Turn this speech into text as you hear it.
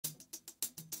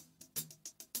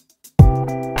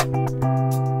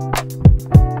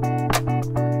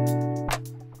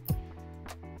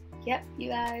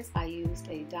guys, I used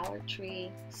a Dollar Tree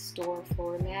store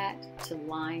floor mat to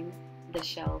line the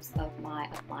shelves of my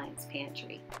appliance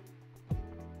pantry.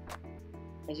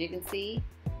 As you can see,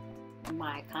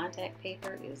 my contact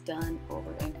paper is done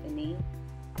over infinite,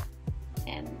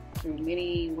 and through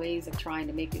many ways of trying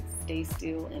to make it stay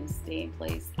still and stay in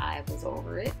place, I was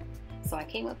over it. So I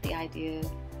came up with the idea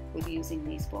with using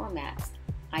these floor mats.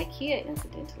 Ikea,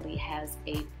 incidentally, has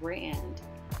a brand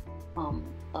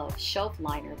of shelf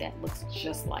liner that looks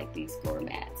just like these floor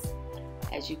mats.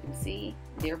 As you can see,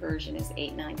 their version is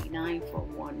 $8.99 for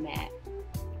one mat.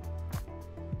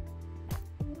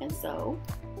 And so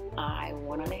I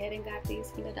went on ahead and got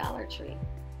these from the Dollar Tree.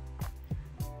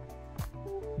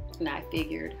 And I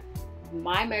figured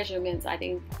my measurements, I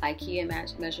think Ikea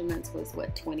measurements was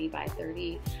what, 20 by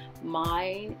 30.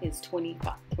 Mine is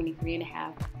 23 and a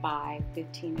half by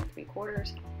 15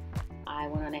 3/4. I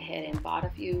went on ahead and bought a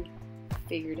few,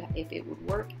 figured if it would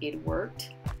work, it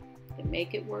worked, and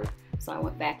make it work. So I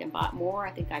went back and bought more.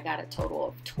 I think I got a total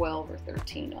of 12 or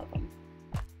 13 of them,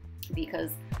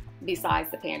 because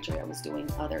besides the pantry, I was doing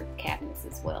other cabinets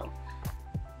as well.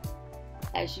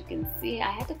 As you can see, I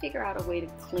had to figure out a way to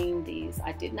clean these.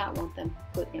 I did not want them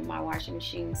put in my washing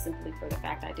machine simply for the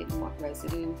fact I didn't want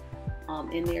residue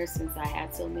in there since I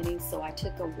had so many. So I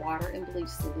took a water and bleach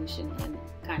solution and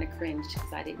kind of cringed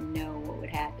because I didn't know what would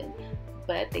happen,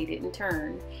 but they didn't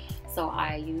turn. So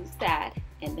I used that,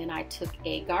 and then I took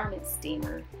a garment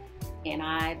steamer and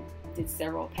I did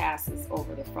several passes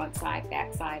over the front side,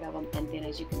 back side of them, and then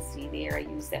as you can see there, I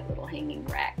used that little hanging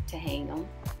rack to hang them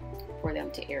for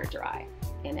them to air dry.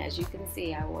 And as you can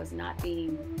see, I was not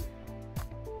being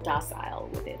docile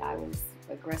with it. I was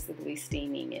aggressively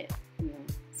steaming it. You know,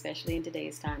 especially in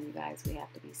today's time, you guys, we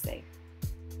have to be safe.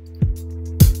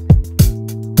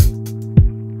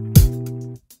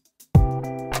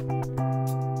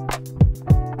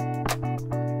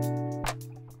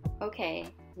 Okay,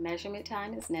 measurement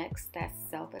time is next. That's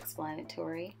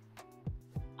self-explanatory.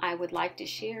 I would like to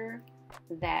share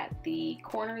that the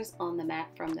corners on the mat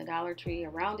from the Dollar Tree are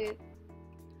rounded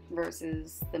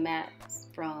versus the mats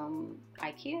from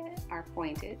Ikea are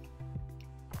pointed.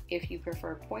 If you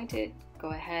prefer pointed, go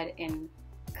ahead and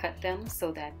cut them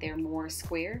so that they're more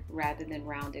square rather than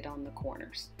rounded on the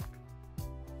corners.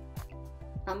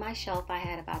 On my shelf, I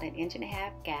had about 1.5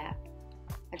 inch gap.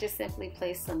 I just simply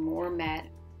placed some more mat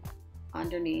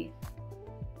underneath,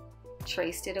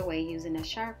 traced it away using a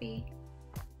Sharpie,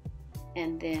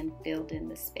 and then filled in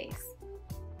the space.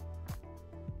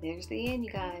 There's the end,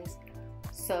 you guys.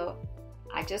 So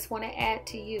I just want to add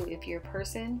to you, if you're a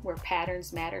person where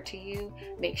patterns matter to you,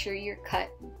 make sure you're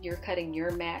cutting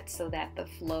your mat so that the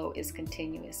flow is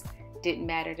continuous. Didn't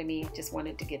matter to me, just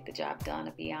wanted to get the job done,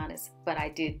 to be honest, but I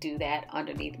did do that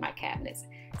underneath my cabinets.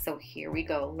 So here we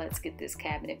go. Let's get this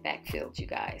cabinet back filled, you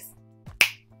guys.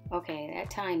 Okay, that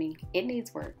timing, it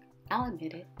needs work. I'll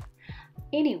admit it.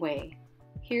 Anyway,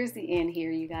 here's the end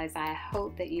here, you guys. I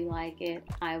hope that you like it.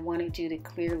 I wanted you to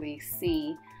clearly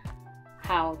see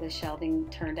how the shelving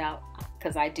turned out,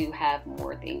 because I do have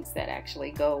more things that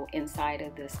actually go inside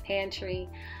of this pantry.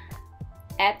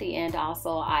 At the end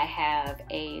also, I have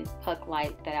a puck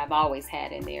light that I've always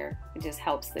had in there. It just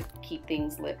helps to keep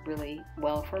things lit really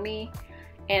well for me.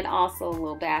 And also a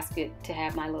little basket to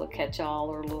have my little catch-all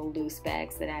or little loose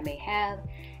bags that I may have.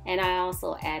 And I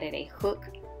also added a hook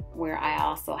where I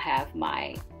also have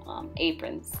my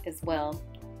aprons as well.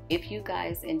 If you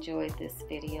guys enjoyed this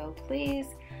video, please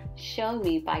show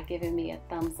me by giving me a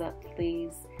thumbs up,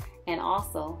 please. And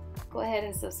also go ahead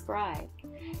and subscribe.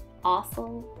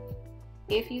 Also,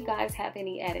 if you guys have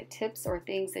any added tips or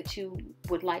things that you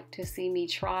would like to see me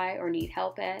try or need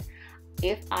help at,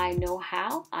 if I know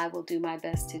how, I will do my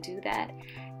best to do that.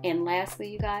 And lastly,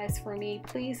 you guys, for me,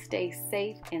 please stay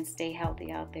safe and stay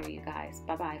healthy out there, you guys.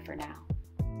 Bye-bye for now.